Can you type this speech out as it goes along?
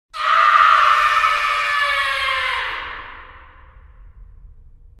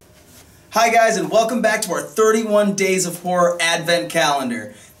Hi guys, and welcome back to our 31 Days of Horror Advent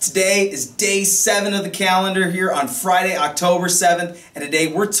Calendar. Today is day 7 of the calendar here on Friday, October 7th, and today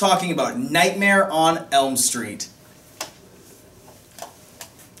we're talking about Nightmare on Elm Street.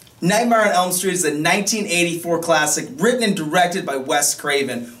 Nightmare on Elm Street is a 1984 classic written and directed by Wes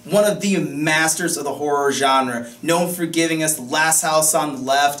Craven, one of the masters of the horror genre, known for giving us The Last House on the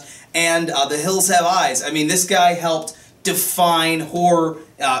Left and The Hills Have Eyes. I mean, this guy helped define horror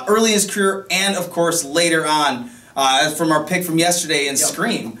early in his career and, of course, later on from our pick from yesterday in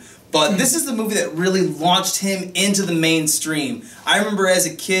Scream. But this is the movie that really launched him into the mainstream. I remember as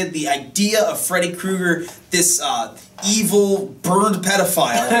a kid the idea of Freddy Krueger, this evil, burned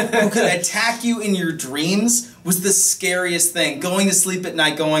pedophile who could attack you in your dreams, was the scariest thing. Going to sleep at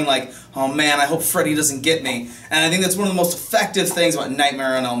night going like, oh man, I hope Freddy doesn't get me. And I think that's one of the most effective things about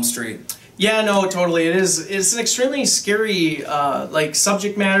Nightmare on Elm Street. Yeah, no, totally. It is. It's an extremely scary like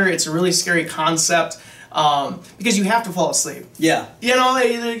subject matter. It's a really scary concept because you have to fall asleep. Yeah. You know,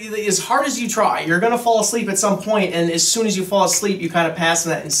 as hard as you try, you're gonna fall asleep at some point, and as soon as you fall asleep, you kind of pass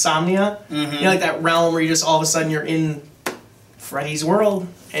in that insomnia. Mm-hmm. You know, like that realm where you just all of a sudden you're in Freddy's world,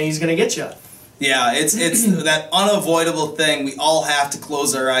 and he's gonna get you. Yeah, it's that unavoidable thing. We all have to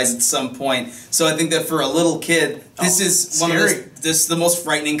close our eyes at some point. So I think that for a little kid, this is one of the most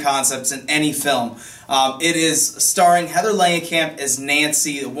frightening concepts in any film. It is starring Heather Langenkamp as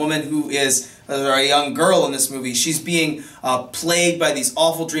Nancy, a woman who is a young girl in this movie. She's being plagued by these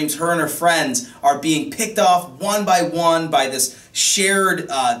awful dreams. Her and her friends are being picked off one by this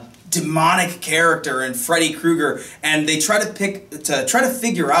shared demonic character in Freddy Krueger, and they try to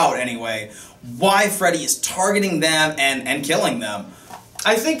figure out anyway why Freddy is targeting them and killing them.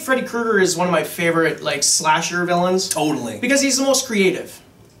 I think Freddy Krueger is one of my favorite like slasher villains. Totally. Because he's the most creative.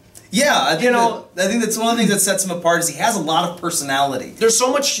 Yeah, I think that's one of the things that sets him apart is he has a lot of personality. There's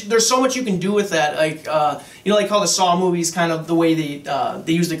so much you can do with that. Like you know, like how the Saw movies, kind of the way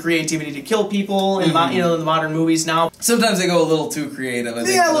they use the creativity to kill people in you know, the modern movies now. Sometimes they go a little too creative. I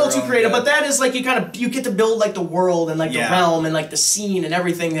think, yeah, a little too creative. But that is like you get to build like the world and like the realm and like the scene and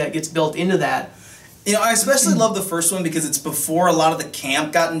everything that gets built into that. You know, I especially love the first one because it's before a lot of the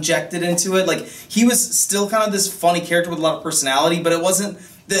camp got injected into it. Like, he was still kind of this funny character with a lot of personality, but it wasn't...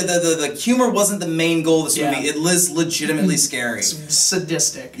 The humor wasn't the main goal of this movie. It is legitimately scary. It's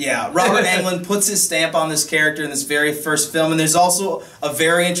sadistic. Yeah, Robert Englund puts his stamp on this character in this very first film, and there's also a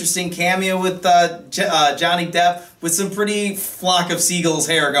very interesting cameo with Johnny Depp with some pretty flock of seagulls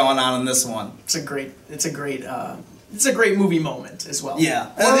hair going on in this one. It's a great movie moment as well.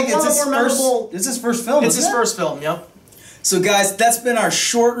 Yeah, I think it's his first film. It's his first film. Yep. So guys, that's been our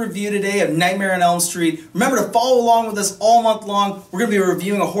short review today of Nightmare on Elm Street. Remember to follow along with us all month long. We're going to be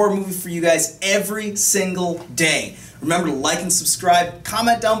reviewing a horror movie for you guys every single day. Remember to like and subscribe,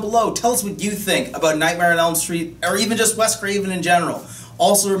 comment down below, tell us what you think about Nightmare on Elm Street, or even just Wes Craven in general.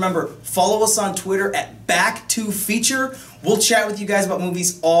 Also remember, follow us on Twitter at BacktotheFeature. We'll chat with you guys about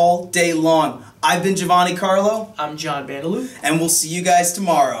movies all day long. I've been Giovanni Carlo. I'm John Bandaloo. And we'll see you guys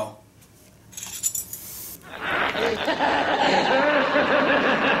tomorrow.